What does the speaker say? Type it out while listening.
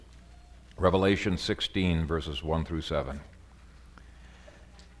Revelation 16, verses 1 through 7.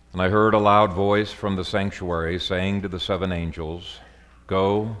 And I heard a loud voice from the sanctuary saying to the seven angels,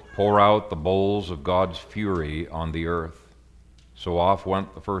 "Go, pour out the bowls of God's fury on the earth." So off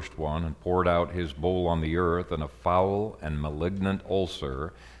went the first one and poured out his bowl on the earth, and a foul and malignant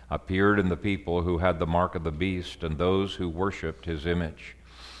ulcer appeared in the people who had the mark of the beast and those who worshipped his image.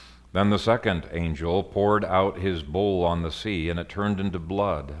 Then the second angel poured out his bowl on the sea, and it turned into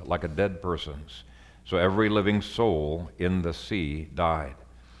blood like a dead person's. So every living soul in the sea died.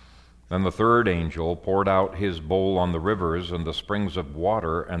 Then the third angel poured out his bowl on the rivers and the springs of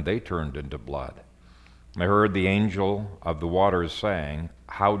water, and they turned into blood. I heard the angel of the waters saying,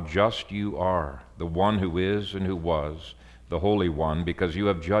 "How just you are, the one who is and who was, the Holy One, because you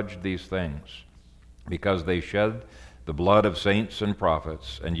have judged these things. Because they shed the blood of saints and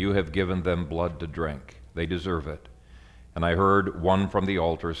prophets, and you have given them blood to drink. They deserve it." And I heard one from the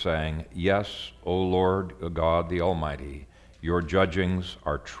altar saying, "Yes, O Lord God the Almighty, your judgings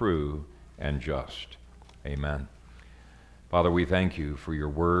are true and just." Amen. Father, we thank you for your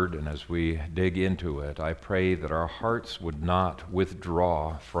word, and as we dig into it, I pray that our hearts would not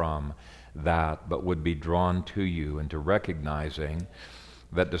withdraw from that, but would be drawn to you into recognizing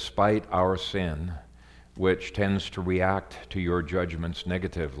that despite our sin, which tends to react to your judgments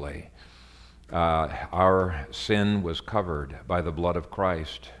negatively, our sin was covered by the blood of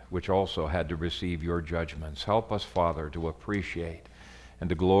Christ, which also had to receive your judgments. Help us, Father, to appreciate and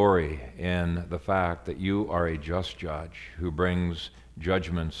to glory in the fact that you are a just judge who brings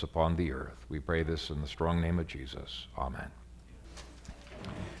judgments upon the earth. We pray this in the strong name of Jesus. Amen.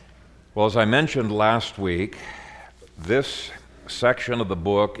 Well, as I mentioned last week, this section of the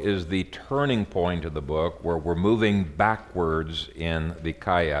book is the turning point of the book where we're moving backwards in the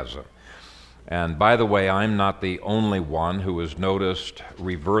chiasm. And by the way, I'm not the only one who has noticed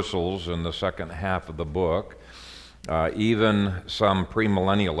reversals in the second half of the book. Even some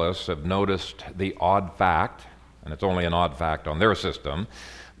premillennialists have noticed the odd fact, and it's only an odd fact on their system,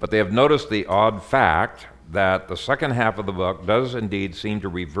 but they have noticed the odd fact that the second half of the book does indeed seem to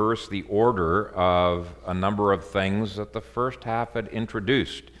reverse the order of a number of things that the first half had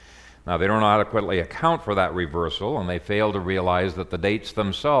introduced. Now, they don't adequately account for that reversal, and they fail to realize that the dates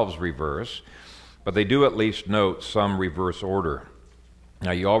themselves reverse, but they do at least note some reverse order.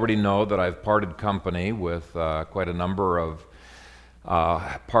 Now, you already know that I've parted company with quite a number of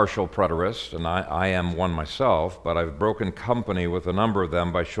partial preterists, and I am one myself, but I've broken company with a number of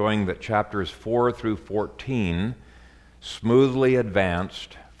them by showing that chapters 4 through 14 smoothly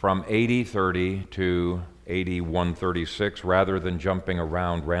advanced from AD 30 to AD 136 rather than jumping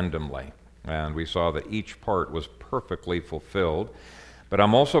around randomly. And we saw that each part was perfectly fulfilled. But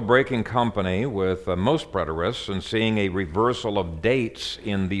I'm also breaking company with most preterists and seeing a reversal of dates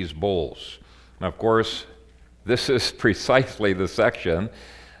in these bowls. Now, of course, this is precisely the section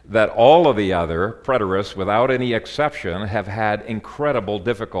that all of the other preterists, without any exception, have had incredible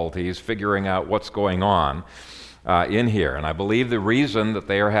difficulties figuring out what's going on in here. And I believe the reason that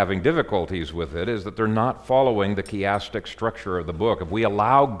they are having difficulties with it is that they're not following the chiastic structure of the book. If we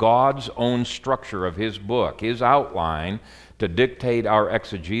allow God's own structure of his book, his outline, to dictate our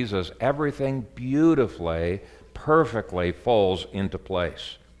exegesis, everything beautifully, perfectly falls into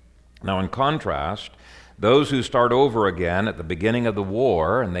place. Now, in contrast, those who start over again at the beginning of the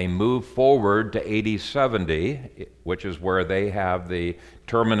war and they move forward to AD 70, which is where they have the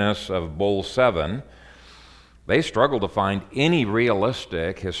terminus of Bowl 7, they struggle to find any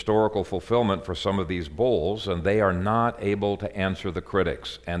realistic historical fulfillment for some of these bowls, and they are not able to answer the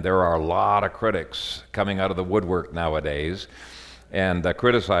critics. And there are a lot of critics coming out of the woodwork nowadays and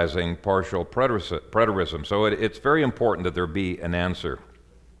criticizing partial preterism. So it's very important that there be an answer.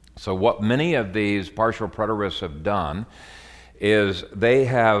 So what many of these partial preterists have done is they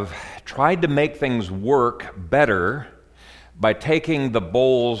have tried to make things work better by taking the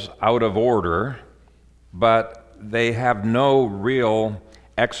bowls out of order, but they have no real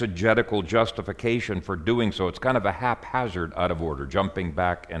exegetical justification for doing so. It's kind of a haphazard out of order, jumping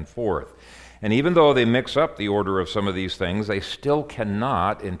back and forth. And even though they mix up the order of some of these things, they still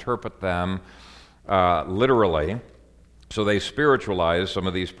cannot interpret them literally, so they spiritualize some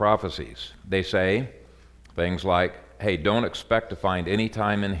of these prophecies. They say things like, hey, don't expect to find any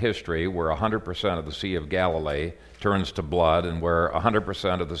time in history where 100% of the Sea of Galilee turns to blood and where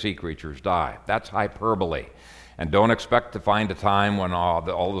 100% of the sea creatures die. That's hyperbole. And don't expect to find a time when all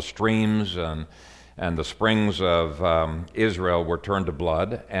the streams and the springs of Israel were turned to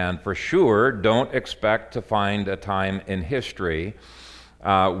blood. And for sure, don't expect to find a time in history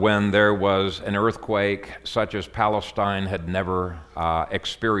when there was an earthquake such as Palestine had never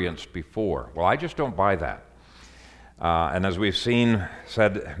experienced before. Well, I just don't buy that. And as we've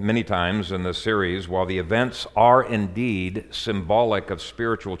said many times in this series, while the events are indeed symbolic of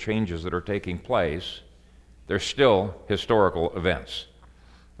spiritual changes that are taking place, they're still historical events.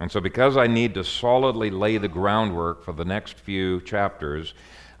 And so because I need to solidly lay the groundwork for the next few chapters,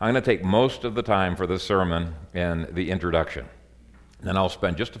 I'm going to take most of the time for this sermon in the introduction. Then I'll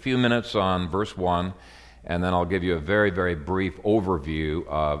spend just a few minutes on verse 1, and then I'll give you a very, very brief overview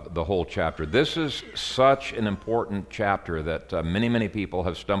of the whole chapter. This is such an important chapter that many, many people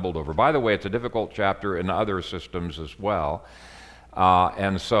have stumbled over. By the way, it's a difficult chapter in other systems as well.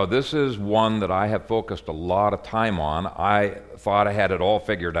 And so this is one that I have focused a lot of time on. I thought I had it all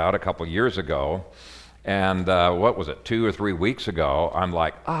figured out a couple years ago. And what was it, 2 or 3 weeks ago, I'm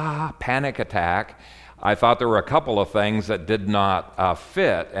like, panic attack. I thought there were a couple of things that did not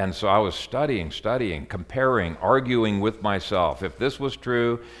fit, and so I was studying, comparing, arguing with myself. If this was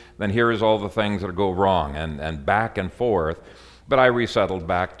true, then here is all the things that go wrong, and back and forth. But I resettled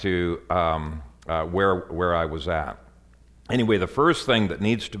back to where I was at. Anyway, the first thing that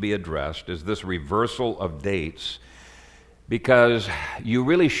needs to be addressed is this reversal of dates, because you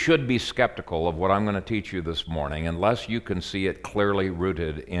really should be skeptical of what I'm going to teach you this morning unless you can see it clearly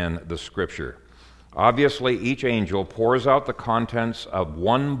rooted in the Scripture. Obviously, each angel pours out the contents of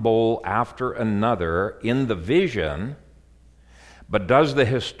one bowl after another in the vision, but does the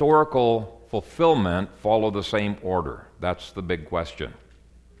historical fulfillment follow the same order? That's the big question.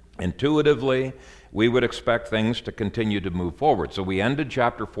 Intuitively, we would expect things to continue to move forward. So we ended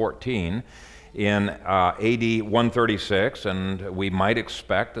chapter 14 in AD 136, and we might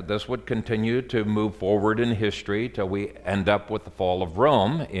expect that this would continue to move forward in history till we end up with the fall of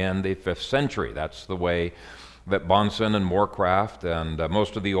Rome in the 5th century. That's the way that Bonson and Moorcraft and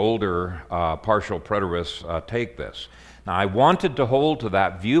most of the older partial preterists take this. Now, I wanted to hold to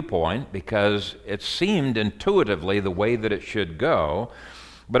that viewpoint because it seemed intuitively the way that it should go,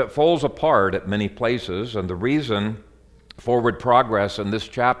 but it falls apart at many places, and the reason forward progress in this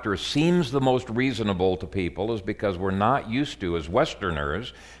chapter seems the most reasonable to people is because we're not used to, as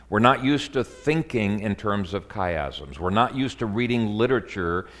Westerners, we're not used to thinking in terms of chiasms. We're not used to reading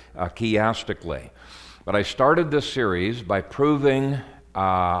literature chiastically. But I started this series by proving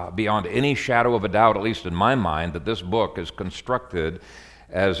beyond any shadow of a doubt, at least in my mind, that this book is constructed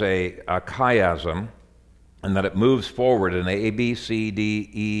as a chiasm and that it moves forward in A, B, C, D,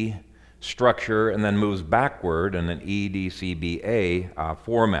 E structure and then moves backward in an EDCBA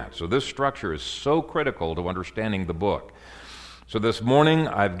format. So this structure is so critical to understanding the book. So this morning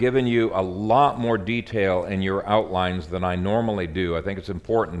I've given you a lot more detail in your outlines than I normally do. I think it's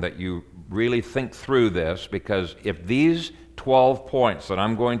important that you really think through this, because if these 12 points that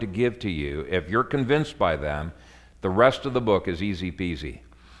I'm going to give to you, if you're convinced by them, the rest of the book is easy peasy.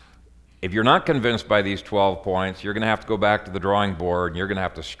 If you're not convinced by these 12 points, you're going to have to go back to the drawing board and you're going to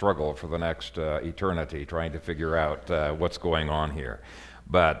have to struggle for the next eternity trying to figure out what's going on here.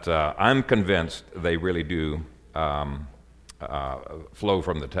 But I'm convinced they really do flow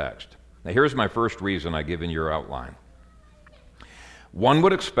from the text. Now, here's my first reason I give in your outline. One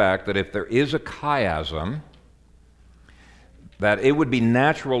would expect that if there is a chiasm, that it would be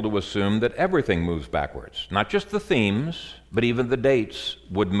natural to assume that everything moves backwards. Not just the themes, but even the dates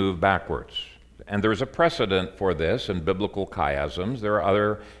would move backwards. And there's a precedent for this in biblical chiasms. There are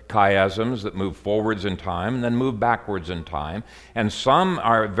other chiasms that move forwards in time and then move backwards in time. And some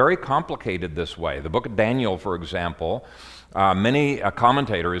are very complicated this way. The book of Daniel, for example, many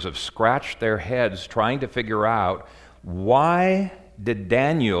commentators have scratched their heads trying to figure out, why did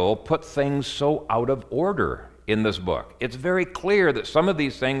Daniel put things so out of order in this book? It's very clear that some of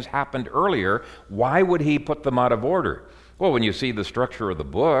these things happened earlier. Why would he put them out of order? Well, when you see the structure of the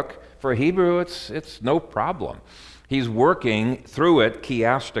book, for a Hebrew, it's no problem. He's working through it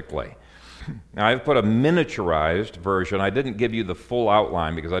chiastically. Now, I've put a miniaturized version. I didn't give you the full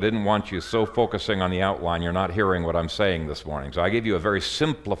outline because I didn't want you so focusing on the outline you're not hearing what I'm saying this morning. So I gave you a very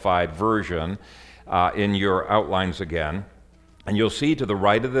simplified version in your outlines again. And you'll see to the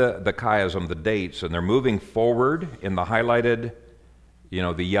right of the chiasm the dates, and they're moving forward in the highlighted,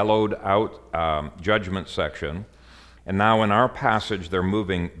 the yellowed out judgment section. And now in our passage, they're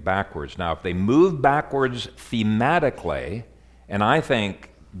moving backwards. Now, if they move backwards thematically, and I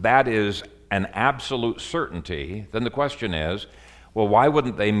think that is an absolute certainty, then the question is, well, why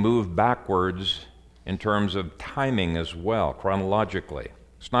wouldn't they move backwards in terms of timing as well, chronologically?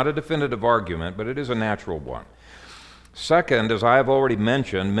 It's not a definitive argument, but it is a natural one. Second, as I have already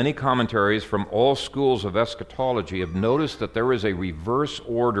mentioned, many commentaries from all schools of eschatology have noticed that there is a reverse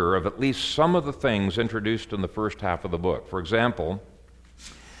order of at least some of the things introduced in the first half of the book. For example,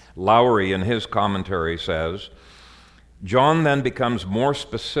 Lowry in his commentary says, John then becomes more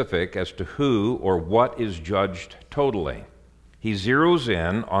specific as to who or what is judged totally. He zeroes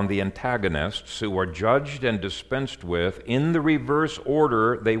in on the antagonists who are judged and dispensed with in the reverse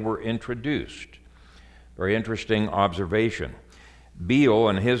order they were introduced. Very interesting observation. Beale,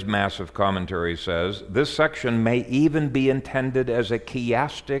 in his massive commentary, says, this section may even be intended as a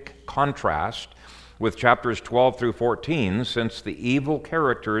chiastic contrast with chapters 12 through 14, since the evil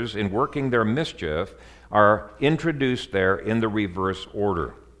characters in working their mischief are introduced there in the reverse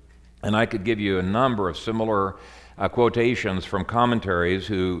order. And I could give you a number of similar quotations from commentaries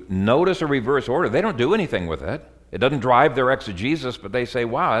who notice a reverse order. They don't do anything with it. It doesn't drive their exegesis, but they say,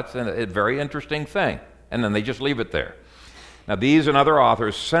 wow, that's a very interesting thing. And then they just leave it there. Now, these and other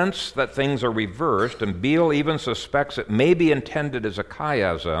authors sense that things are reversed, and Beale even suspects it may be intended as a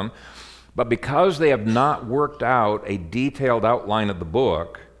chiasm, but because they have not worked out a detailed outline of the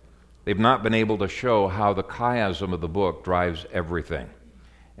book, they've not been able to show how the chiasm of the book drives everything.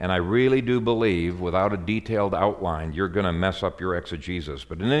 And I really do believe without a detailed outline, you're going to mess up your exegesis.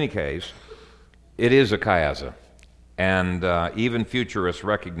 But in any case, it is a chiasm. And even futurists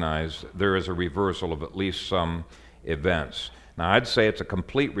recognize there is a reversal of at least some events. Now, I'd say it's a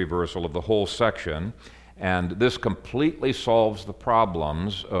complete reversal of the whole section, and this completely solves the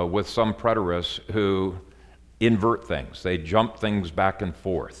problems with some preterists who invert things. They jump things back and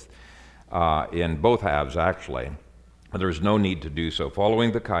forth in both halves, actually. There's no need to do so.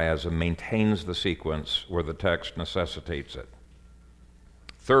 Following the chiasm maintains the sequence where the text necessitates it.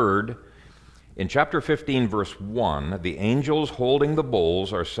 Third, in chapter 15, verse 1, the angels holding the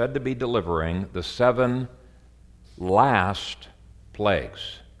bowls are said to be delivering the 7 last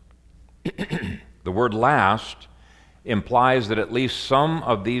plagues. The word last implies that at least some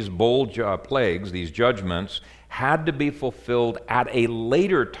of these bowl plagues, these judgments, had to be fulfilled at a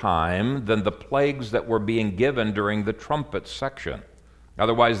later time than the plagues that were being given during the trumpet section.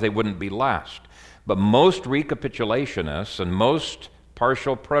 Otherwise, they wouldn't be last. But most recapitulationists and most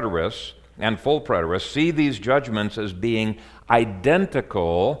partial preterists and full preterists see these judgments as being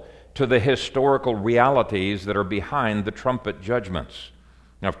identical to the historical realities that are behind the trumpet judgments.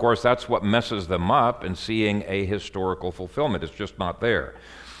 Now, of course, that's what messes them up in seeing a historical fulfillment. It's just not there.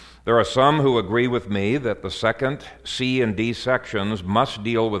 There are some who agree with me that the second C and D sections must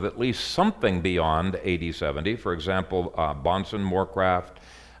deal with at least something beyond AD 70. For example, Bonson, Moorcraft,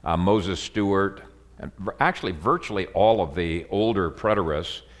 Moses Stewart, and actually virtually all of the older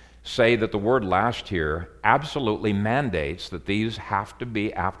preterists say that the word last here absolutely mandates that these have to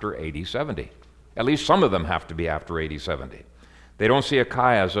be after AD 70. At least some of them have to be after AD 70. They don't see a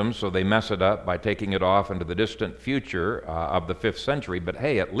chiasm, so they mess it up by taking it off into the distant future of the 5th century, but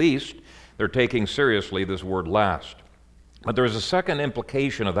hey, at least they're taking seriously this word last. But there's a second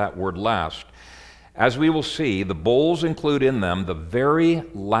implication of that word last. As we will see, the bowls include in them the very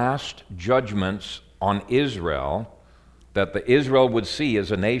last judgments on Israel that the Israel would see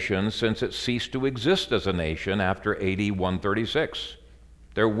as a nation since it ceased to exist as a nation after AD 136.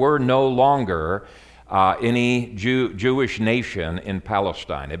 There were no longer any Jewish nation in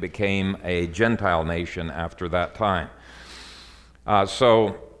Palestine. It became a Gentile nation after that time.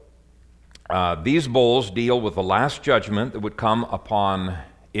 So these bowls deal with the last judgment that would come upon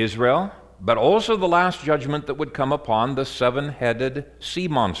Israel, but also the last judgment that would come upon the 7-headed sea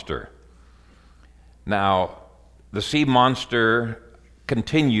monster. Now, the sea monster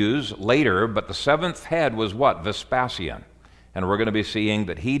continues later, but the 7th head was what? Vespasian. And we're going to be seeing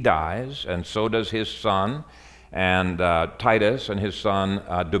that he dies, and so does his son, and Titus and his son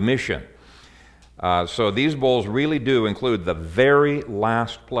Domitian. So these bowls really do include the very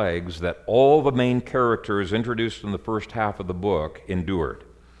last plagues that all the main characters introduced in the first half of the book endured.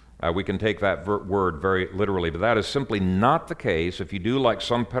 We can take that word very literally, but that is simply not the case if you do like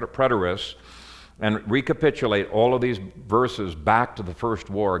some preterists and recapitulate all of these verses back to the first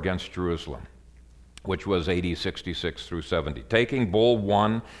war against Jerusalem, which was AD 66 through 70. Taking Bowl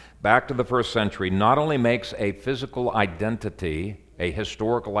 1 back to the 1st century not only makes a physical identity, a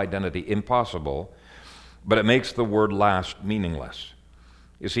historical identity, impossible, but it makes the word last meaningless.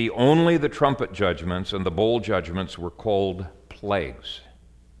 You see, only the trumpet judgments and the bowl judgments were called plagues.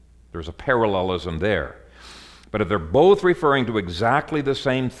 There's a parallelism there. But if they're both referring to exactly the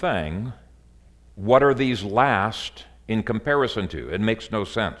same thing, what are these last in comparison to? It makes no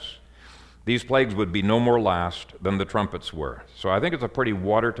sense. these plagues would be no more last than the trumpets were. So I think it's a pretty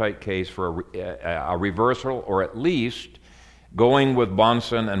watertight case for a reversal, or at least going with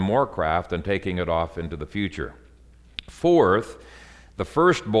Bahnsen and Moorcraft and taking it off into the future. Fourth, the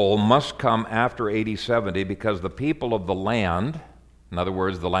first bowl must come after AD 70 because the people of the land, in other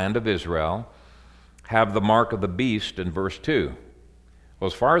words, the land of Israel, have the mark of the beast in verse 2. Well,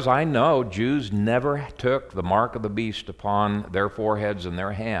 as far as I know, Jews never took the mark of the beast upon their foreheads and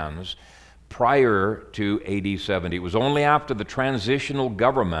their hands prior to AD 70. It was only after the transitional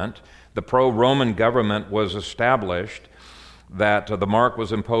government, the pro-Roman government, was established that the mark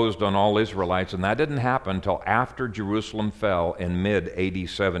was imposed on all Israelites, and that didn't happen until after Jerusalem fell in mid-AD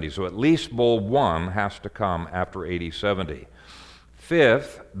 70. So at least bowl 1 has to come after AD 70.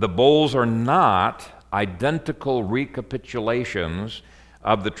 Fifth, the bowls are not identical recapitulations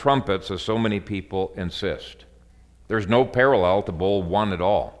of the trumpets, as so many people insist. There's no parallel to bowl 1 at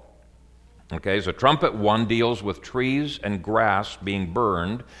all. Okay, so trumpet 1 deals with trees and grass being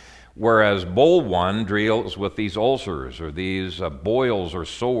burned, whereas bowl 1 deals with these ulcers or these boils or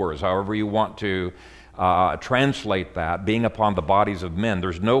sores, however you want to translate that, being upon the bodies of men.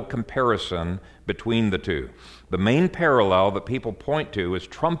 There's no comparison between the two. The main parallel that people point to is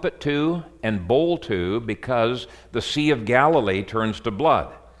trumpet 2 and bowl 2 because the Sea of Galilee turns to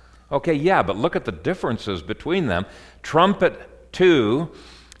blood. Okay, yeah, but look at the differences between them. Trumpet 2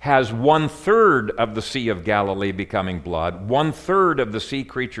 has 1/3 of the Sea of Galilee becoming blood, 1/3 of the sea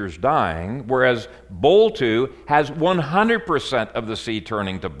creatures dying, whereas bowl 2 has 100% of the sea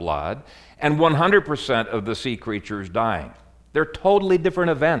turning to blood and 100% of the sea creatures dying. They're totally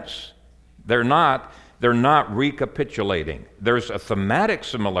different events. They're not recapitulating. There's a thematic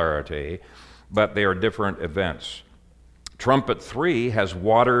similarity, but they are different events. Trumpet 3 has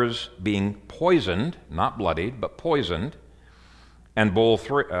waters being poisoned, not bloodied, but poisoned. And bowl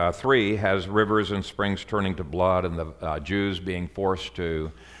 3 has rivers and springs turning to blood and the Jews being forced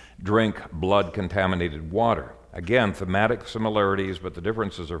to drink blood-contaminated water. Again, thematic similarities, but the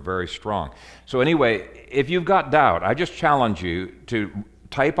differences are very strong. So anyway, if you've got doubt, I just challenge you to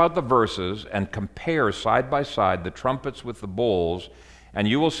type out the verses and compare side by side the trumpets with the bowls, and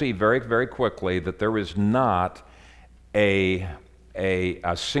you will see very, very quickly that there is not a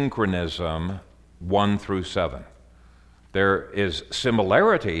synchronism 1 through 7. There is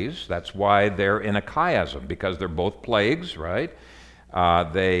similarities. That's why they're in a chiasm, because they're both plagues, right?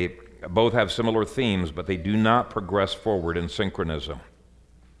 They both have similar themes, but they do not progress forward in synchronism.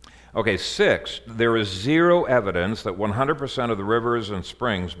 Okay, 6, there is zero evidence that 100% of the rivers and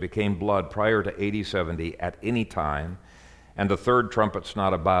springs became blood prior to AD 70 at any time, and the third trumpet's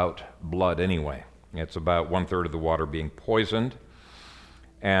not about blood anyway. It's about 1/3 of the water being poisoned,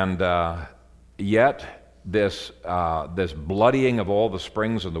 and yet this bloodying of all the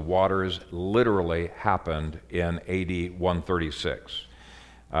springs and the waters literally happened in AD 136.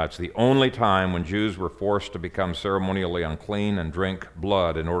 It's the only time when Jews were forced to become ceremonially unclean and drink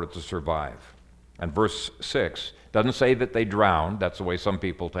blood in order to survive. And verse 6 doesn't say that they drowned. That's the way some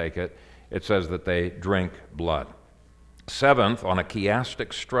people take it. It says that they drink blood. Seventh, on a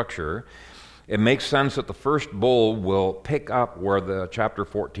chiastic structure, it makes sense that the first bowl will pick up where the chapter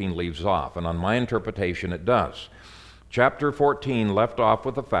 14 leaves off, and on my interpretation it does. Chapter 14 left off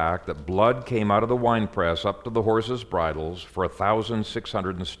with the fact that blood came out of the winepress up to the horses' bridles for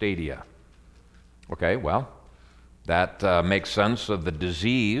 1,600 stadia. Okay, well, that makes sense of the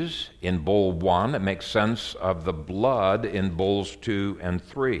disease in bowl 1. It makes sense of the blood in bowls 2 and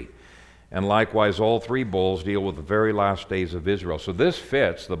 3. And likewise, all 3 bowls deal with the very last days of Israel. So this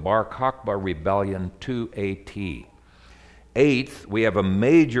fits the Bar Kokhba rebellion to a T. Eighth, we have a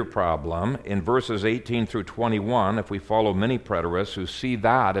major problem in verses 18 through 21, if we follow many preterists who see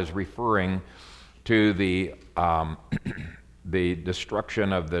that as referring to the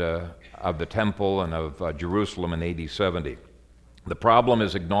destruction of the temple and of Jerusalem in AD 70. The problem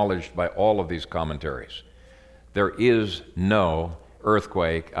is acknowledged by all of these commentaries. There is no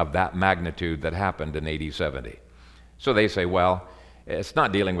earthquake of that magnitude that happened in AD 70. So they say, well, it's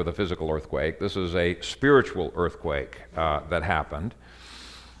not dealing with a physical earthquake. This is a spiritual earthquake that happened.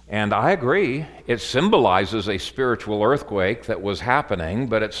 And I agree, it symbolizes a spiritual earthquake that was happening,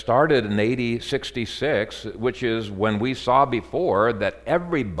 but it started in AD 66, which is when we saw before that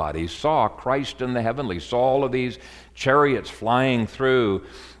everybody saw Christ in the heavenlies, saw all of these chariots flying through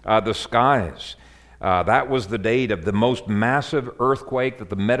the skies. That was the date of the most massive earthquake that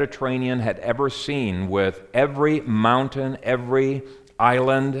the Mediterranean had ever seen, with every mountain, every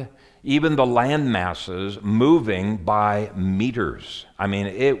island, even the land masses moving by meters. I mean,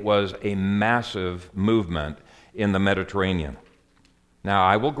 it was a massive movement in the Mediterranean. Now,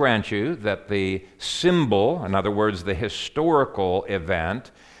 I will grant you that the symbol, in other words, the historical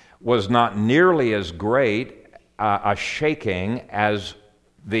event, was not nearly as great a shaking as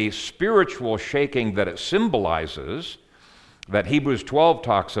the spiritual shaking that it symbolizes, that Hebrews 12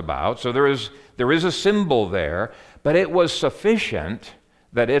 talks about. So there is a symbol there, but it was sufficient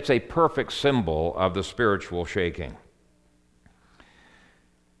that it's a perfect symbol of the spiritual shaking.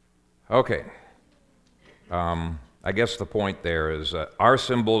 Okay. I guess the point there is our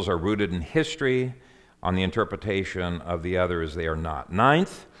symbols are rooted in history. On the interpretation of the others, they are not.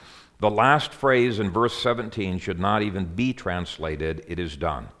 Ninth, the last phrase in verse 17 should not even be translated, "It is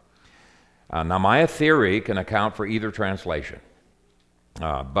done." Now, my theory can account for either translation,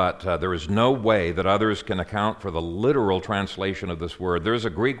 but there is no way that others can account for the literal translation of this word. There's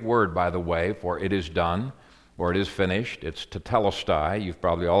a Greek word, by the way, for "it is done," or "it is finished." It's tetelestai. You've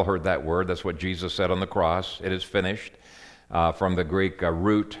probably all heard that word. That's what Jesus said on the cross. It is finished, from the Greek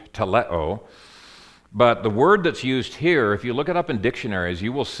root teleo. But the word that's used here, if you look it up in dictionaries,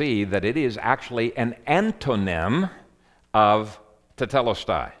 you will see that it is actually an antonym of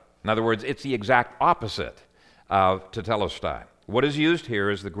tetelestai. In other words, it's the exact opposite of tetelestai. What is used here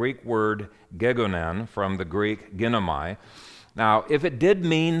is the Greek word gegonen from the Greek ginomai. Now, if it did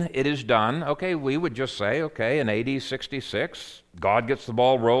mean "it is done," okay, we would just say, okay, in AD 66, God gets the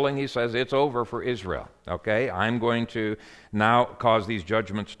ball rolling. He says, it's over for Israel. Okay, I'm going to now cause these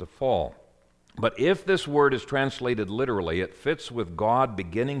judgments to fall. But if this word is translated literally, it fits with God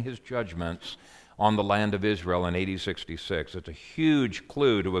beginning his judgments on the land of Israel in AD 66. It's a huge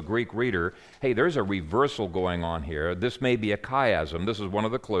clue to a Greek reader. Hey, there's a reversal going on here. This may be a chiasm. This is one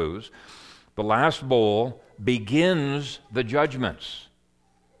of the clues. The last bowl begins the judgments.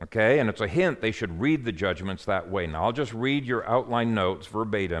 Okay, and it's a hint they should read the judgments that way. Now, I'll just read your outline notes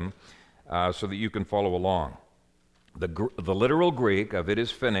verbatim so that you can follow along. The literal Greek of "it is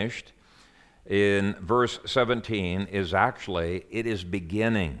finished" in verse 17 is actually "it is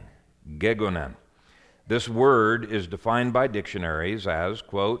beginning," gegonen. This word is defined by dictionaries as,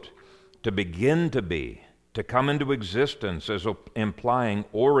 quote, "to begin to be, to come into existence," as implying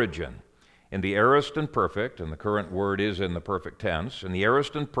origin. In the aorist and perfect, and the current word is in the perfect tense, in the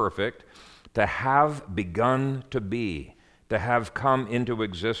aorist and perfect, to have begun to be, to have come into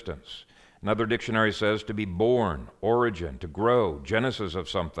existence. Another dictionary says to be born, origin, to grow, genesis of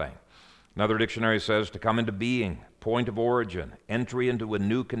something. Another dictionary says to come into being, point of origin, entry into a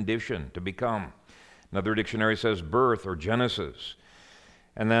new condition, to become. Another dictionary says birth or genesis.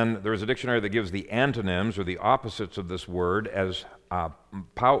 And then there's a dictionary that gives the antonyms or the opposites of this word as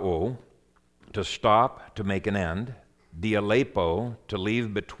pao, to stop, to make an end; dialepo, to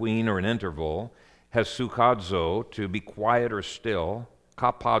leave between or an interval; hesukadzo, to be quiet or still;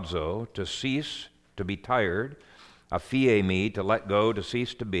 kapadzo, to cease, to be tired; aphiemi, to let go, to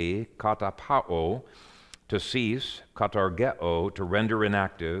cease to be; katapao, to cease; katargeo, to render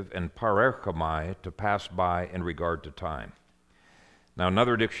inactive; and parerchomai, to pass by in regard to time. Now,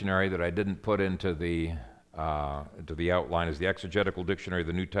 another dictionary that I didn't put into the outline is the Exegetical Dictionary of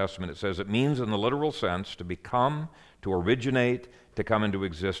the New Testament. It says it means in the literal sense to become, to originate, to come into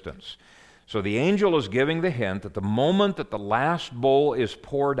existence. So the angel is giving the hint that the moment that the last bowl is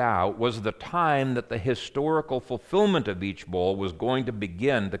poured out was the time that the historical fulfillment of each bowl was going to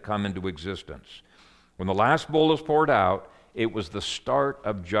begin to come into existence. When the last bowl is poured out, it was the start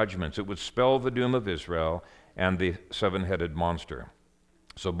of judgments. It would spell the doom of Israel and the seven-headed monster.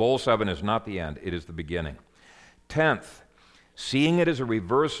 So bowl 7 is not the end, it is the beginning. 10th, seeing it as a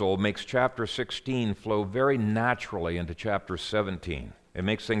reversal makes chapter 16 flow very naturally into chapter 17. It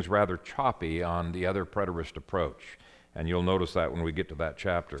makes things rather choppy on the other preterist approach, and you'll notice that when we get to that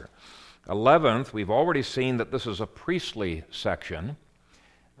chapter. 11th, we've already seen that this is a priestly section.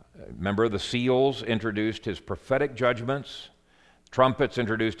 Remember, the seals introduced his prophetic judgments, trumpets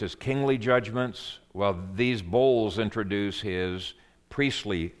introduced his kingly judgments. Well, these bowls introduce his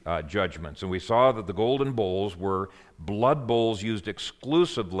priestly judgments. And we saw that the golden bowls were blood bowls used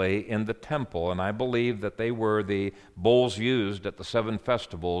exclusively in the temple, and I believe that they were the bowls used at the 7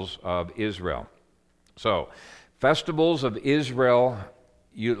 festivals of Israel. So, festivals of Israel,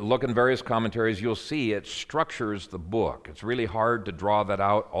 you look in various commentaries, you'll see it structures the book. It's really hard to draw that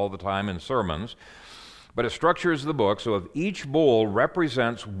out all the time in sermons, but it structures the book so if each bowl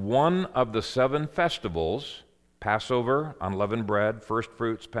represents one of the 7 festivals, Passover, unleavened bread, first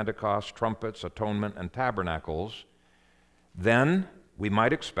fruits, Pentecost, trumpets, atonement, and tabernacles, then we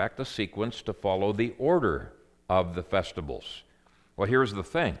might expect the sequence to follow the order of the festivals. Well, here's the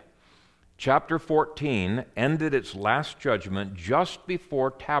thing. Chapter 14 ended its last judgment just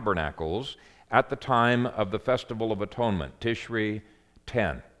before tabernacles at the time of the Festival of Atonement, Tishri,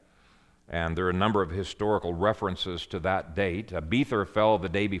 10. And there are a number of historical references to that date. Bether fell the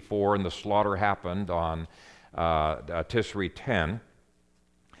day before, and the slaughter happened on Tisri 10.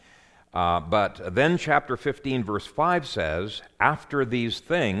 But then chapter 15, verse 5 says, after these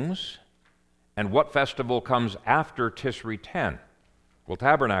things, and what festival comes after Tisri 10? Well,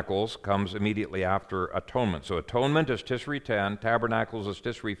 Tabernacles comes immediately after Atonement. So Atonement is Tisri 10, Tabernacles is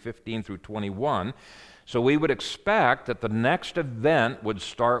Tisri 15 through 21. So we would expect that the next event would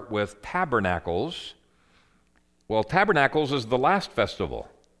start with Tabernacles. Well, Tabernacles is the last festival.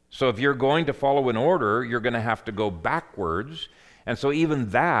 So if you're going to follow an order, you're going to have to go backwards. And so even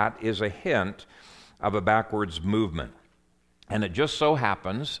that is a hint of a backwards movement. And it just so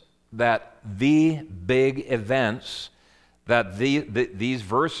happens that the big events that these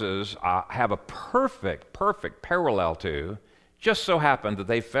verses have a perfect parallel to just so happened that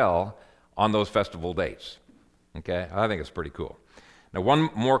they fell on those festival dates. Okay, I think it's pretty cool. Now, one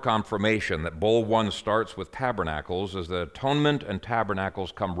more confirmation that Bowl 1 starts with Tabernacles is that Atonement and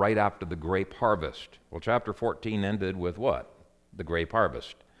Tabernacles come right after the grape harvest. Well, chapter 14 ended with what? The grape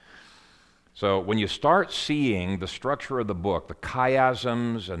harvest. So when you start seeing the structure of the book, the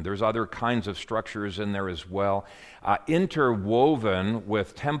chiasms, and there's other kinds of structures in there as well, interwoven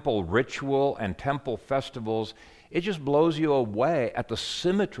with temple ritual and temple festivals, it just blows you away at the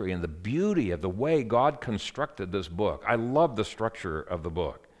symmetry and the beauty of the way God constructed this book. I love the structure of the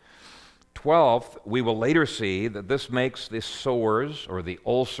book. 12th, we will later see that this makes the sores or the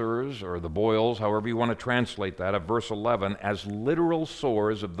ulcers or the boils, however you want to translate that, of verse 11, as literal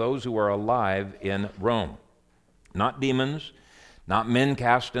sores of those who are alive in Rome. Not demons, not men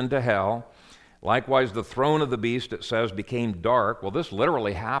cast into hell. Likewise, the throne of the beast, it says, became dark. Well, this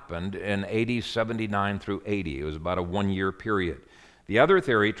literally happened in AD 79 through 80. It was about a 1-year period. The other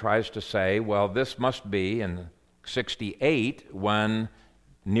theory tries to say, well, this must be in 68 when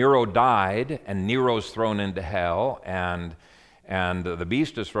Nero died and Nero's thrown into hell and the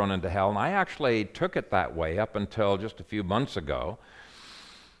beast is thrown into hell. And I actually took it that way up until just a few months ago.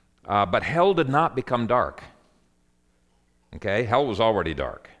 But hell did not become dark. Okay, hell was already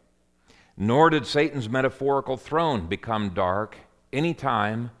dark. Nor did Satan's metaphorical throne become dark any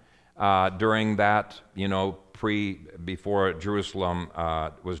time during that, before Jerusalem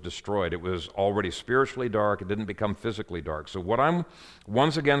was destroyed. It was already spiritually dark. It didn't become physically dark. So what I'm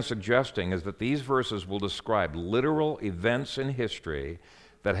once again suggesting is that these verses will describe literal events in history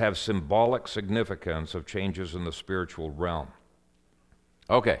that have symbolic significance of changes in the spiritual realm.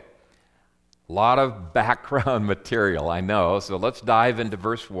 Okay, a lot of background material, I know. So let's dive into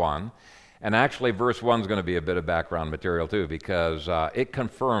verse 1. And actually, verse 1 is going to be a bit of background material too, because it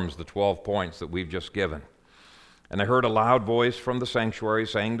confirms the 12 points that we've just given. And I heard a loud voice from the sanctuary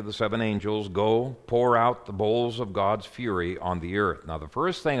saying to the 7 angels, "Go, pour out the bowls of God's fury on the earth." Now, the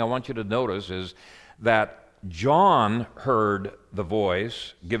first thing I want you to notice is that John heard the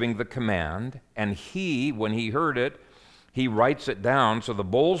voice giving the command, and when he heard it, he writes it down. So the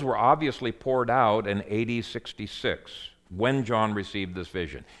bowls were obviously poured out in AD 66 when John received this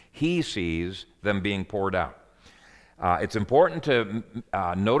vision. He sees them being poured out. It's important to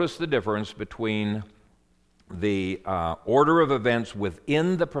notice the difference between the order of events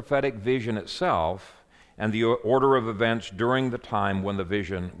within the prophetic vision itself and the order of events during the time when the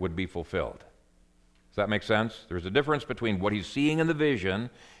vision would be fulfilled. Does that make sense? There's a difference between what he's seeing in the vision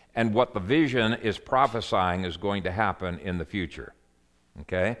and what the vision is prophesying is going to happen in the future.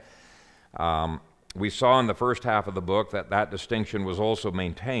 Okay? We saw in the first half of the book that distinction was also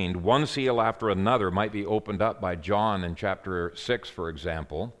maintained. One seal after another might be opened up by John in chapter 6, for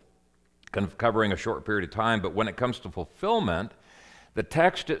example, covering a short period of time, but when it comes to fulfillment, the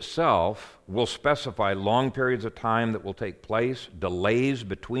text itself will specify long periods of time that will take place, delays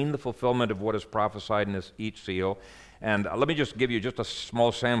between the fulfillment of what is prophesied in each seal. And let me just give you just a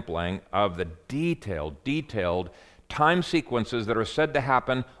small sampling of the detailed time sequences that are said to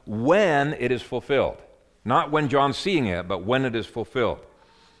happen when it is fulfilled. Not when John's seeing it, but when it is fulfilled.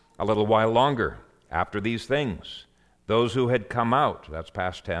 A little while longer, after these things, those who had come out, that's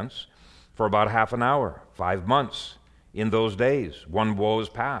past tense, for about half an hour, 5 months. In those days, 1 woe is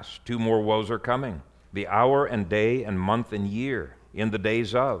past, 2 more woes are coming. The hour and day and month and year, in the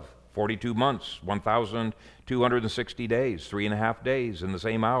days of 42 months, 1,260 days, 3.5 days in the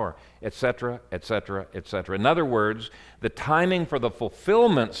same hour, etc., etc., etc. In other words, the timing for the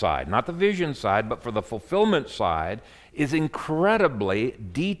fulfillment side, not the vision side, but for the fulfillment side, is incredibly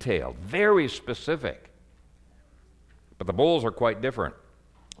detailed, very specific. But the bowls are quite different.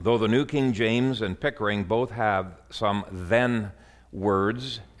 Though the New King James and Pickering both have some then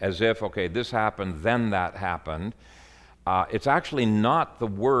words, as if, okay, this happened, then that happened, It's actually not the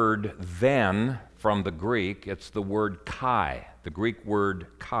word then from the Greek, it's the word kai, the Greek word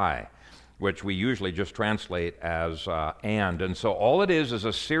kai, which we usually just translate as and. And so all it is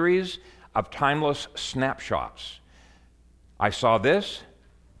a series of timeless snapshots. I saw this,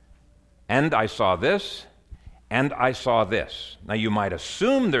 and I saw this, and I saw this. Now you might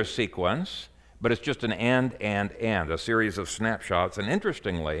assume their sequence, but it's just an and, a series of snapshots. And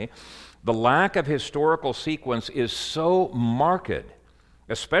interestingly, the lack of historical sequence is so marked,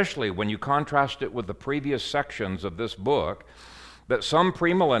 especially when you contrast it with the previous sections of this book, that some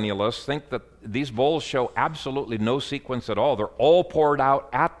premillennialists think that these bowls show absolutely no sequence at all. They're all poured out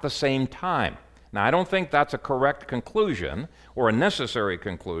at the same time. Now, I don't think that's a correct conclusion or a necessary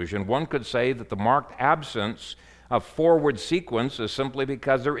conclusion. One could say that the marked absence of forward sequence is simply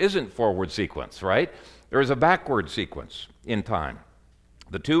because there isn't forward sequence, right? There is a backward sequence in time.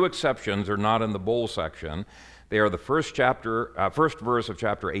 The two exceptions are not in the bowl section. They are the first verse of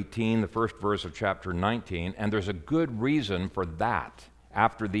chapter 18, the first verse of chapter 19, and there's a good reason for that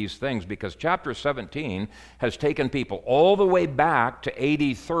after these things, because chapter 17 has taken people all the way back to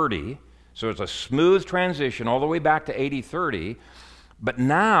AD 30, so it's a smooth transition all the way back to AD 30, but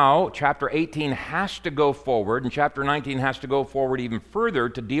now chapter 18 has to go forward, and chapter 19 has to go forward even further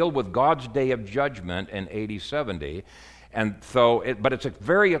to deal with God's day of judgment in AD 70. And so, but it's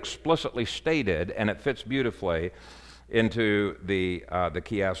very explicitly stated, and it fits beautifully into the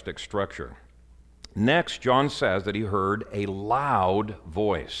chiastic structure. Next, John says that he heard a loud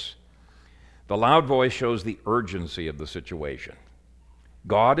voice. The loud voice shows the urgency of the situation.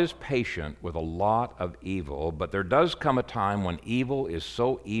 God is patient with a lot of evil, but there does come a time when evil is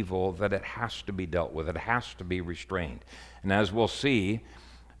so evil that it has to be dealt with. It has to be restrained. And as we'll see,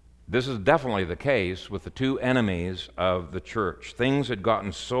 this is definitely the case with the two enemies of the church. Things had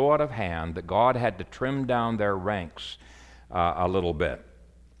gotten so out of hand that God had to trim down their ranks a little bit.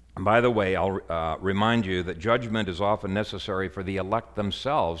 And by the way, I'll remind you that judgment is often necessary for the elect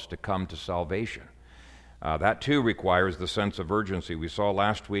themselves to come to salvation. That too requires the sense of urgency. We saw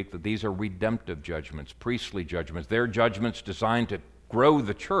last week that these are redemptive judgments, priestly judgments. They're judgments designed to grow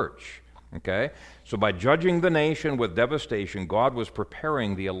the church. Okay? So by judging the nation with devastation, God was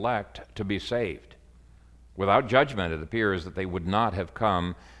preparing the elect to be saved. Without judgment, it appears that they would not have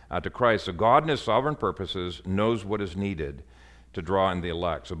come to Christ. So God in his sovereign purposes knows what is needed to draw in the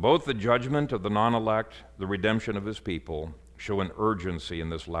elect. So both the judgment of the non-elect, the redemption of his people, show an urgency in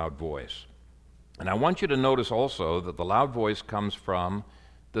this loud voice. And I want you to notice also that the loud voice comes from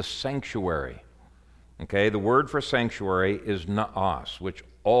the sanctuary. Okay, the word for sanctuary is naos, which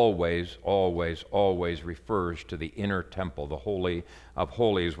always refers to the inner temple, the Holy of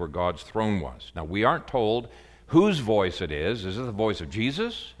Holies, where God's throne was. Now, we aren't told whose voice it is. Is it the voice of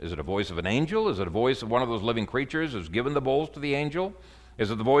Jesus? Is it a voice of an angel? Is it a voice of one of those living creatures who's given the bowls to the angel? Is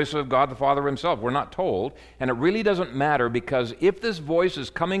it the voice of God the Father himself? We're not told, and it really doesn't matter, because if this voice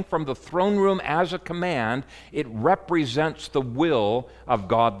is coming from the throne room as a command, it represents the will of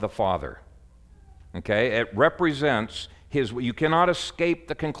God the Father. Okay? It represents his. You cannot escape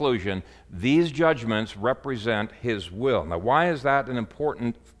the conclusion these judgments represent his will. Now, why is that an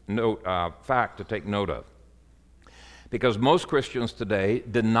important fact to take note of? Because most Christians today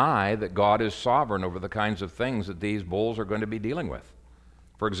deny that God is sovereign over the kinds of things that these bowls are going to be dealing with.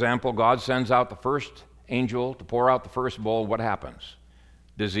 For example, God sends out the first angel to pour out the first bowl. What happens?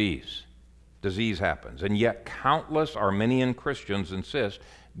 Disease. Disease happens. And yet countless Arminian Christians insist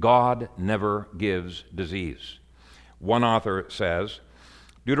God never gives disease. One author says,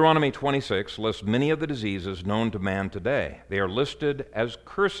 Deuteronomy 26 lists many of the diseases known to man today. They are listed as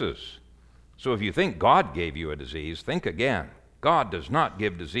curses. So if you think God gave you a disease, think again. God does not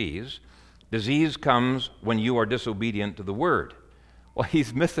give disease. Disease comes when you are disobedient to the word. Well,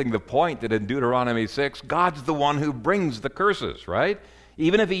 he's missing the point that in Deuteronomy 6, God's the one who brings the curses, right?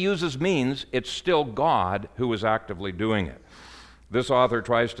 Even if he uses means, it's still God who is actively doing it. This author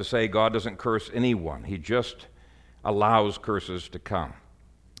tries to say God doesn't curse anyone. He just allows curses to come.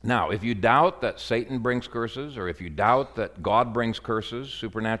 Now, if you doubt that Satan brings curses, or if you doubt that God brings curses,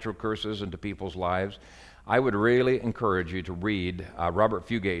 supernatural curses into people's lives, I would really encourage you to read Robert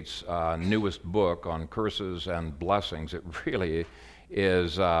Fugate's newest book on curses and blessings. It really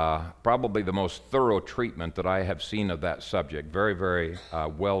is probably the most thorough treatment that I have seen of that subject. Very, very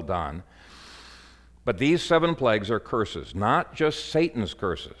well done. But these 7 plagues are curses, not just Satan's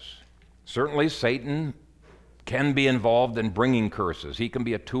curses. Certainly Satan can be involved in bringing curses. He can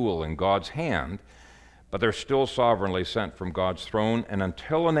be a tool in God's hand, but they're still sovereignly sent from God's throne, and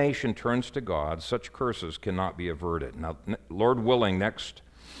until a nation turns to God, such curses cannot be averted. Now, Lord willing, next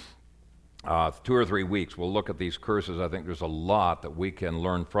 2 or 3 weeks, we'll look at these curses. I think there's a lot that we can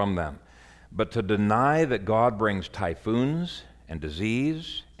learn from them. But to deny that God brings typhoons and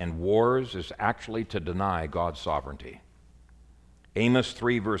disease and wars is actually to deny God's sovereignty. Amos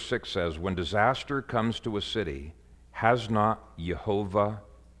 3 verse 6 says, when disaster comes to a city, has not Jehovah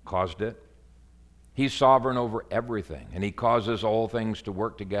caused it? He's sovereign over everything, and he causes all things to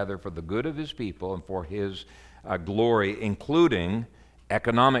work together for the good of his people and for his glory, including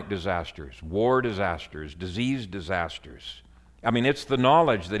economic disasters, war disasters, disease disasters. I mean, it's the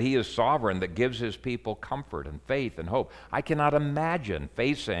knowledge that he is sovereign that gives his people comfort and faith and hope. I cannot imagine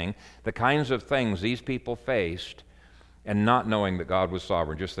facing the kinds of things these people faced and not knowing that God was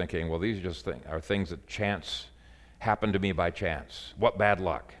sovereign, just thinking, well, these just are things that chance happened to me by chance. What bad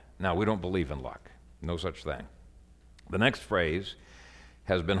luck. Now, we don't believe in luck. No such thing. The next phrase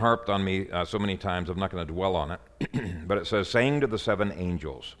has been harped on me so many times, I'm not going to dwell on it, but it says, saying to the 7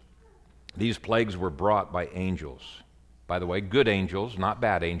 angels. These plagues were brought by angels. By the way, good angels, not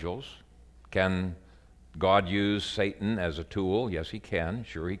bad angels. Can God use Satan as a tool? Yes, he can.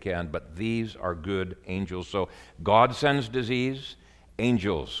 Sure, he can. But these are good angels. So God sends disease.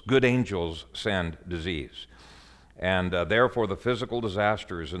 Angels, good angels, send disease. And therefore, the physical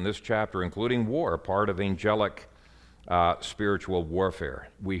disasters in this chapter, including war, are part of angelic spiritual warfare.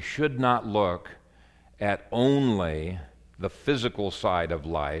 We should not look at only the physical side of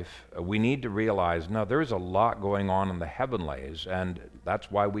life. We need to realize, no, there's a lot going on in the heavenlies, and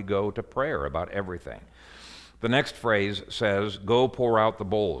that's why we go to prayer about everything. The next phrase says, go pour out the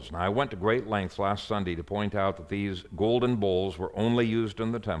bowls. Now, I went to great lengths last Sunday to point out that these golden bowls were only used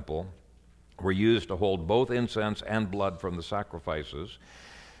in the temple, were used to hold both incense and blood from the sacrifices.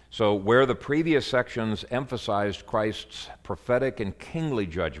 So where the previous sections emphasized Christ's prophetic and kingly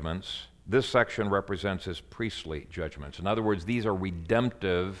judgments, this section represents his priestly judgments. In other words, these are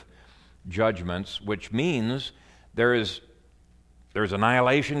redemptive judgments, which means there's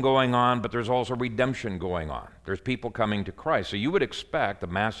annihilation going on, but there's also redemption going on. There's people coming to Christ. So you would expect a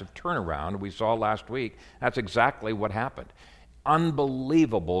massive turnaround. We saw last week, that's exactly what happened.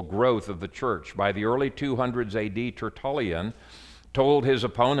 Unbelievable growth of the church. By the early 200s AD, Tertullian told his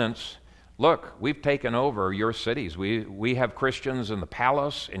opponents, look, we've taken over your cities. We have Christians in the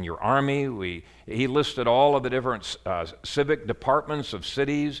palace, in your army. He listed all of the different civic departments of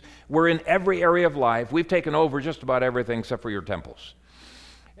cities. We're in every area of life. We've taken over just about everything except for your temples.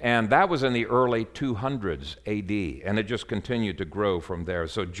 And that was in the early 200s AD, and it just continued to grow from there.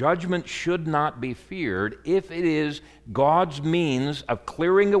 So judgment should not be feared if it is God's means of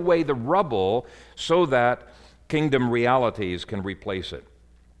clearing away the rubble so that kingdom realities can replace it.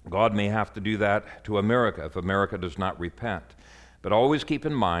 God may have to do that to America if America does not repent. But always keep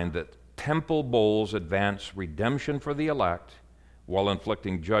in mind that temple bowls advance redemption for the elect while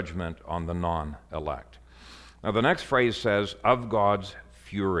inflicting judgment on the non-elect. Now the next phrase says, of God's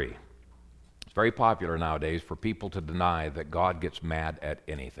fury. It's very popular nowadays for people to deny that God gets mad at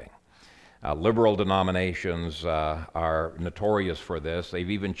anything. Liberal denominations are notorious for this.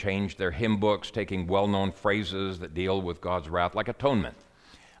 They've even changed their hymn books, taking well-known phrases that deal with God's wrath, like atonement.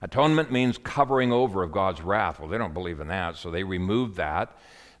 Atonement means covering over of God's wrath. Well, they don't believe in that, so they removed that.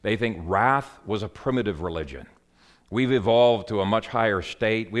 They think wrath was a primitive religion. We've evolved to a much higher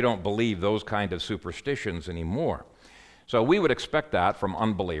state. We don't believe those kind of superstitions anymore. So we would expect that from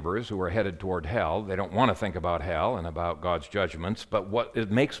unbelievers who are headed toward hell. They don't want to think about hell and about God's judgments. But what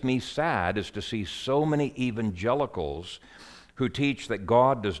it makes me sad is to see so many evangelicals who teach that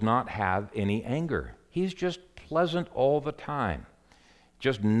God does not have any anger. He's just pleasant all the time.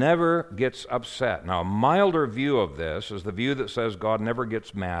 Just never gets upset. Now, a milder view of this is the view that says God never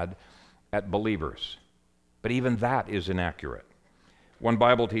gets mad at believers. But even that is inaccurate. One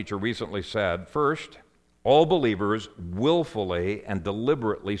Bible teacher recently said, first, all believers willfully and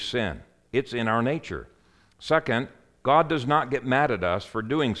deliberately sin. It's in our nature. Second, God does not get mad at us for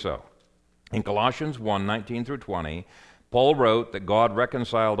doing so. In Colossians 1:19 through 20, Paul wrote that God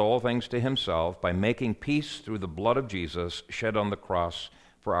reconciled all things to himself by making peace through the blood of Jesus shed on the cross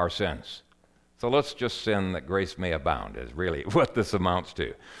for our sins. So let's just sin that grace may abound is really what this amounts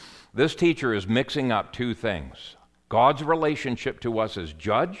to. This teacher is mixing up two things: God's relationship to us as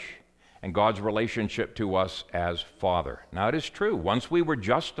judge and God's relationship to us as Father. Now it is true, once we were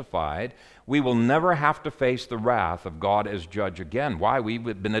justified, we will never have to face the wrath of God as judge again. Why?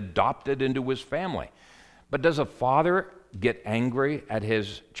 We've been adopted into his family. But does a father get angry at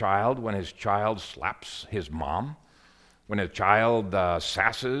his child when his child slaps his mom? When a child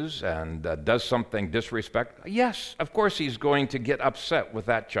sasses and does something disrespectful? Yes, of course he's going to get upset with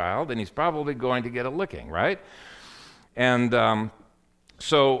that child, and he's probably going to get a licking, right? And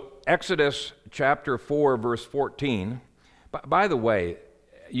so Exodus chapter 4, verse 14. By the way,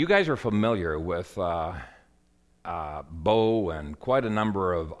 you guys are familiar with Bo and quite a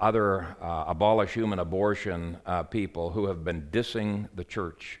number of other abolish human abortion people who have been dissing the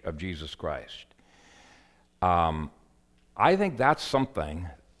Church of Jesus Christ. I think that's something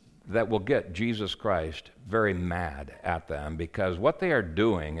that will get Jesus Christ very mad at them, because what they are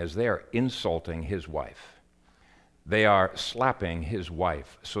doing is they are insulting his wife. They are slapping his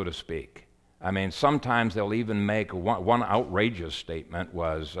wife, so to speak. I mean, sometimes they'll even make one outrageous statement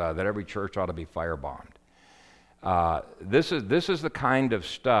was that every church ought to be firebombed. This is the kind of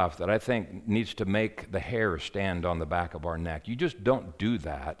stuff that I think needs to make the hair stand on the back of our neck. You just don't do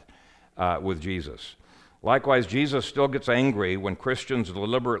that with Jesus. Likewise, Jesus still gets angry when Christians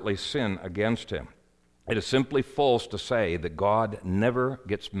deliberately sin against him. It is simply false to say that God never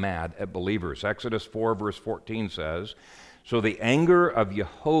gets mad at believers. Exodus 4, verse 14 says, "So the anger of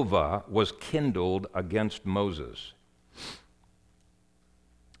Jehovah was kindled against Moses."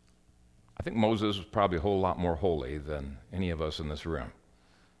 I think Moses was probably a whole lot more holy than any of us in this room.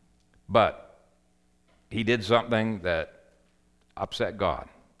 But he did something that upset God.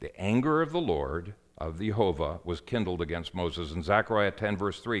 The anger of the Lord, of Jehovah, was kindled against Moses. In Zechariah 10,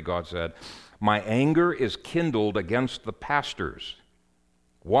 verse 3, God said, "My anger is kindled against the pastors."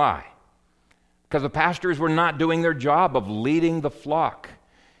 Why? Because the pastors were not doing their job of leading the flock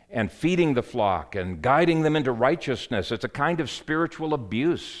and feeding the flock and guiding them into righteousness. It's a kind of spiritual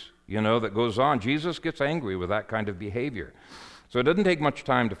abuse, that goes on. Jesus gets angry with that kind of behavior. So it doesn't take much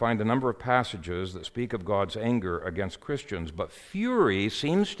time to find a number of passages that speak of God's anger against Christians, but fury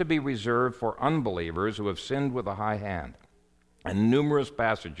seems to be reserved for unbelievers who have sinned with a high hand. And numerous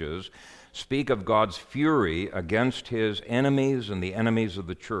passages speak of God's fury against his enemies and the enemies of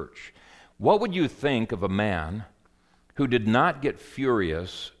the church. What would you think of a man who did not get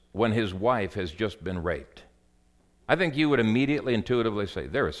furious when his wife has just been raped? I think you would immediately, intuitively say,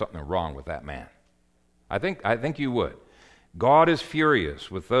 there is something wrong with that man. I think you would. God is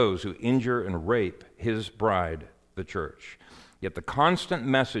furious with those who injure and rape his bride, the church. Yet the constant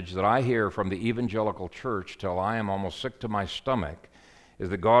message that I hear from the evangelical church till I am almost sick to my stomach is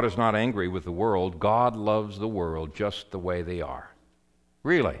that God is not angry with the world. God loves the world just the way they are.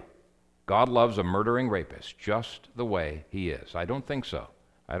 Really. God loves a murdering rapist just the way he is. I don't think so.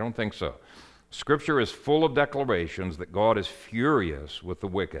 Scripture is full of declarations that God is furious with the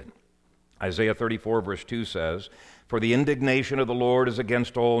wicked. Isaiah 34, verse 2 says, "For the indignation of the Lord is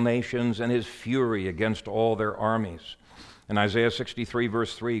against all nations, and his fury against all their armies." In Isaiah 63,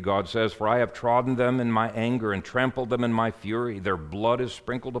 verse 3, God says, "For I have trodden them in my anger and trampled them in my fury. Their blood is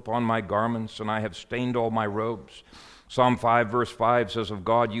sprinkled upon my garments, and I have stained all my robes." Psalm 5, verse 5 says of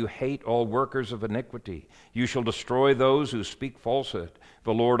God, "You hate all workers of iniquity. You shall destroy those who speak falsehood.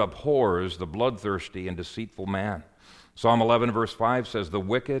 The Lord abhors the bloodthirsty and deceitful man." Psalm 11, verse 5 says, "The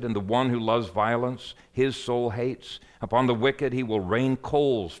wicked and the one who loves violence, his soul hates. Upon the wicked he will rain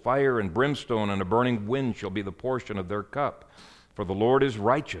coals, fire and brimstone, and a burning wind shall be the portion of their cup. For the Lord is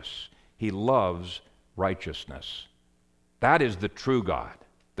righteous. He loves righteousness." That is the true God,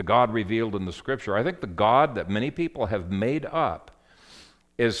 the God revealed in the Scripture. I think the God that many people have made up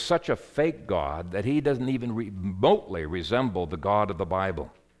is such a fake God that he doesn't even remotely resemble the God of the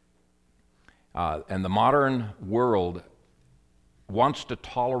Bible. And the modern world wants to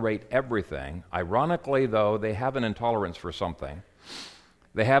tolerate everything. Ironically, though, they have an intolerance for something.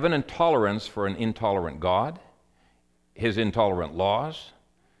 They have an intolerance for an intolerant God, his intolerant laws,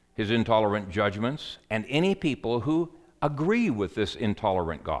 his intolerant judgments, and any people who agree with this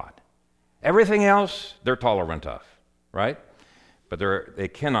intolerant God. Everything else they're tolerant of, right? But they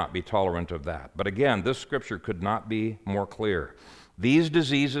cannot be tolerant of that. But again, this scripture could not be more clear. These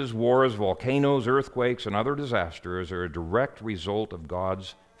diseases, wars, volcanoes, earthquakes, and other disasters are a direct result of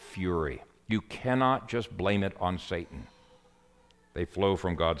God's fury. You cannot just blame it on Satan. They flow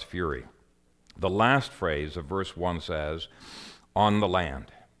from God's fury. The last phrase of verse 1 says, "On the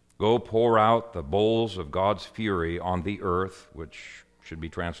land." Go pour out the bowls of God's fury on the earth, which should be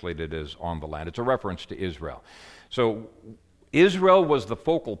translated as on the land. It's a reference to Israel. So Israel was the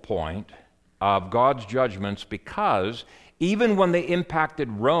focal point of God's judgments because even when they impacted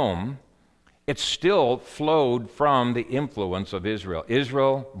Rome, it still flowed from the influence of Israel.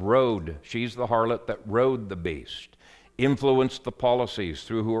 Israel rode. She's the harlot that rode the beast, influenced the policies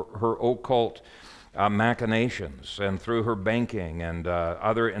through her occult machinations and through her banking and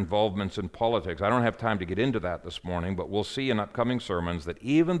other involvements in politics. I don't have time to get into that this morning, but we'll see in upcoming sermons that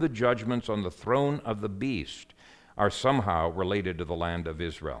even the judgments on the throne of the beast are somehow related to the land of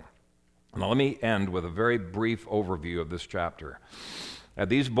Israel. Now let me end with a very brief overview of this chapter.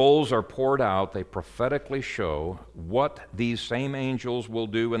 These bowls are poured out. They prophetically show what these same angels will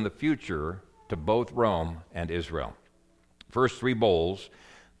do in the future to both Rome and Israel. First three bowls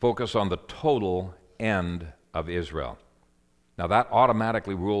focus on the total end of Israel. Now that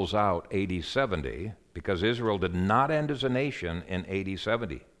automatically rules out AD 70 because Israel did not end as a nation in AD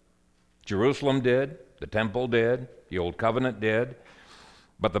 70. Jerusalem did, the temple did, the Old Covenant did,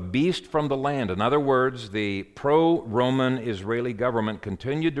 but the beast from the land, in other words, the pro-Roman Israeli government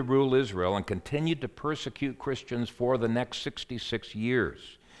continued to rule Israel and continued to persecute Christians for the next 66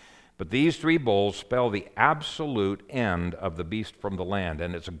 years. But these three bowls spell the absolute end of the beast from the land,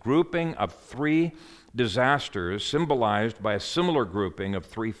 and it's a grouping of three disasters symbolized by a similar grouping of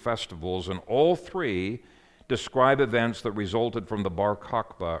three festivals, and all three describe events that resulted from the Bar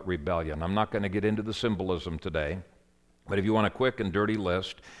Kokhba rebellion. I'm not going to get into the symbolism today, but if you want a quick and dirty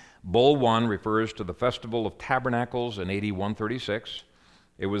list, Bowl 1 refers to the Festival of Tabernacles in AD 136.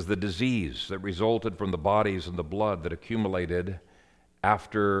 It was the disease that resulted from the bodies and the blood that accumulated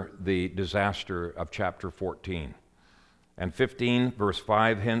after the disaster of chapter 14. And 15, verse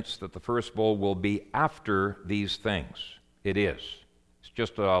 5 hints that the first bowl will be after these things. It is. It's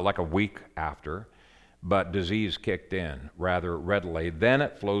just like a week after, but disease kicked in rather readily. Then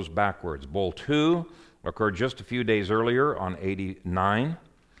it flows backwards. Bowl 2 occurred just a few days earlier on 89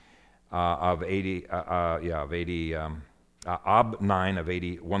 of 80, Ab 9 of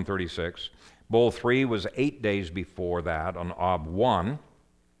 80, 136. Bowl 3 was 8 days before that on Ab 1.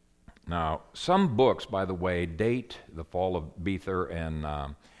 Now, some books, by the way, date the fall of Bether in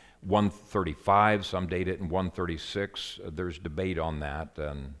 135. Some date it in 136. There's debate on that,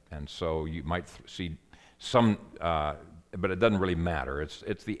 and so you might see some, but it doesn't really matter.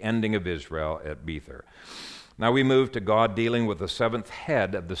 It's the ending of Israel at Bether. Now we move to God dealing with the seventh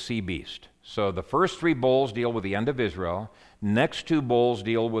head of the sea beast. So the first three bowls deal with the end of Israel. Next two bowls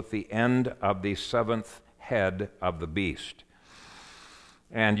deal with the end of the seventh head of the beast.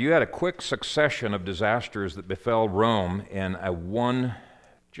 And you had a quick succession of disasters that befell Rome in around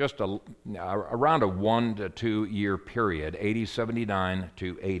a 1 to 2 year period, AD 79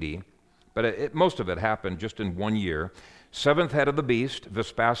 to 80. But most of it happened just in 1 year. Seventh head of the beast,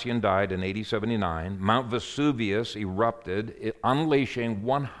 Vespasian died in AD 79. Mount Vesuvius erupted, unleashing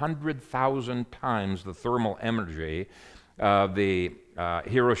 100,000 times the thermal energy of the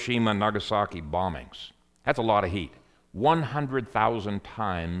Hiroshima and Nagasaki bombings. That's a lot of heat. 100,000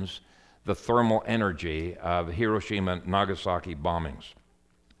 times the thermal energy of Hiroshima and Nagasaki bombings.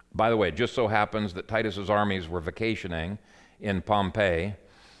 By the way, it just so happens that Titus's armies were vacationing in Pompeii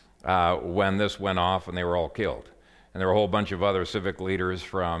when this went off, and they were all killed. And there were a whole bunch of other civic leaders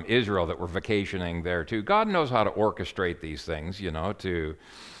from Israel that were vacationing there too. God knows how to orchestrate these things, to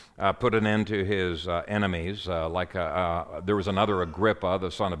put an end to his enemies. There was another Agrippa, the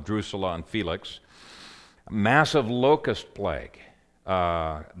son of Drusilla and Felix. Massive locust plague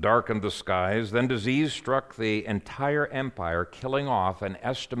darkened the skies. Then disease struck the entire empire, killing off an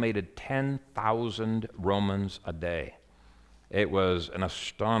estimated 10,000 Romans a day. It was an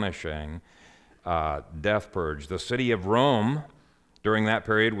astonishing death purge. The city of Rome during that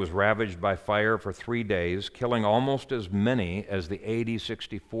period was ravaged by fire for 3 days, killing almost as many as the AD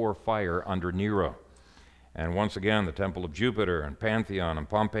 64 fire under Nero. And once again, the temple of Jupiter and Pantheon and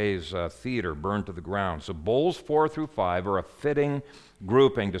Pompeii's theater burned to the ground. So bowls 4 through 5 are a fitting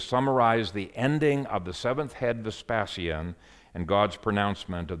grouping to summarize the ending of the seventh head Vespasian and God's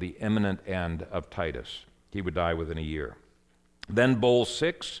pronouncement of the imminent end of Titus. He would die within a year. Then bowl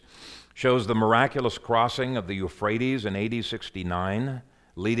 6 shows the miraculous crossing of the Euphrates in AD 69,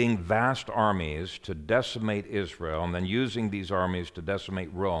 leading vast armies to decimate Israel, and then using these armies to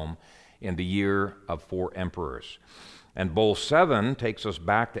decimate Rome in the year of 4 emperors. And bowl 7 takes us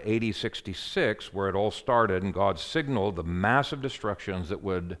back to AD 66, where it all started, and God signaled the massive destructions that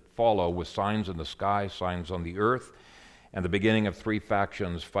would follow with signs in the sky, signs on the earth, and the beginning of 3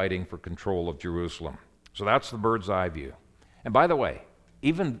 factions fighting for control of Jerusalem. So that's the bird's eye view. And by the way,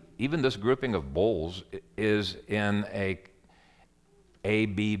 even this grouping of bowls is in a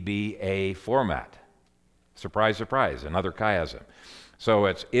ABBA format. Surprise, surprise, another chiasm. So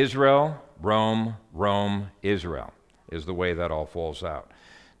it's Israel, Rome, Rome, Israel is the way that all falls out.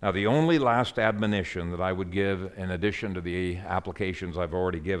 Now, the only last admonition that I would give, in addition to the applications I've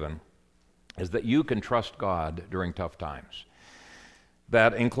already given, is that you can trust God during tough times.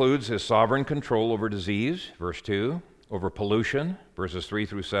 That includes his sovereign control over disease, verse 2, over pollution, verses 3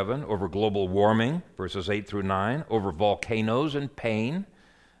 through 7, over global warming, verses 8 through 9, over volcanoes and pain,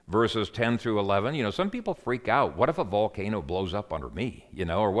 verses 10 through 11. Some people freak out. What if a volcano blows up under me?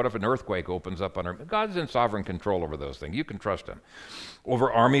 Or what if an earthquake opens up under me? God's in sovereign control over those things. You can trust him.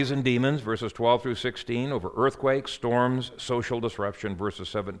 Over armies and demons, verses 12 through 16. Over earthquakes, storms, social disruption, verses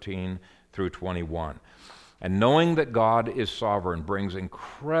 17 through 21. And knowing that God is sovereign brings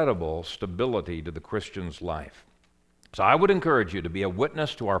incredible stability to the Christian's life. So I would encourage you to be a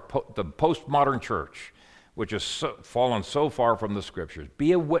witness to the postmodern church, which has fallen so far from the Scriptures.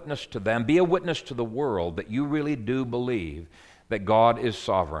 Be a witness to them. Be a witness to the world that you really do believe that God is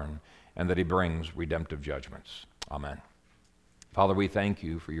sovereign and that he brings redemptive judgments. Amen. Father, we thank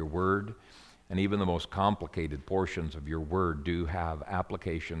you for your word, and even the most complicated portions of your word do have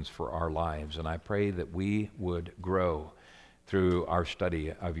applications for our lives, and I pray that we would grow through our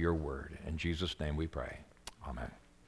study of your word. In Jesus' name we pray. Amen.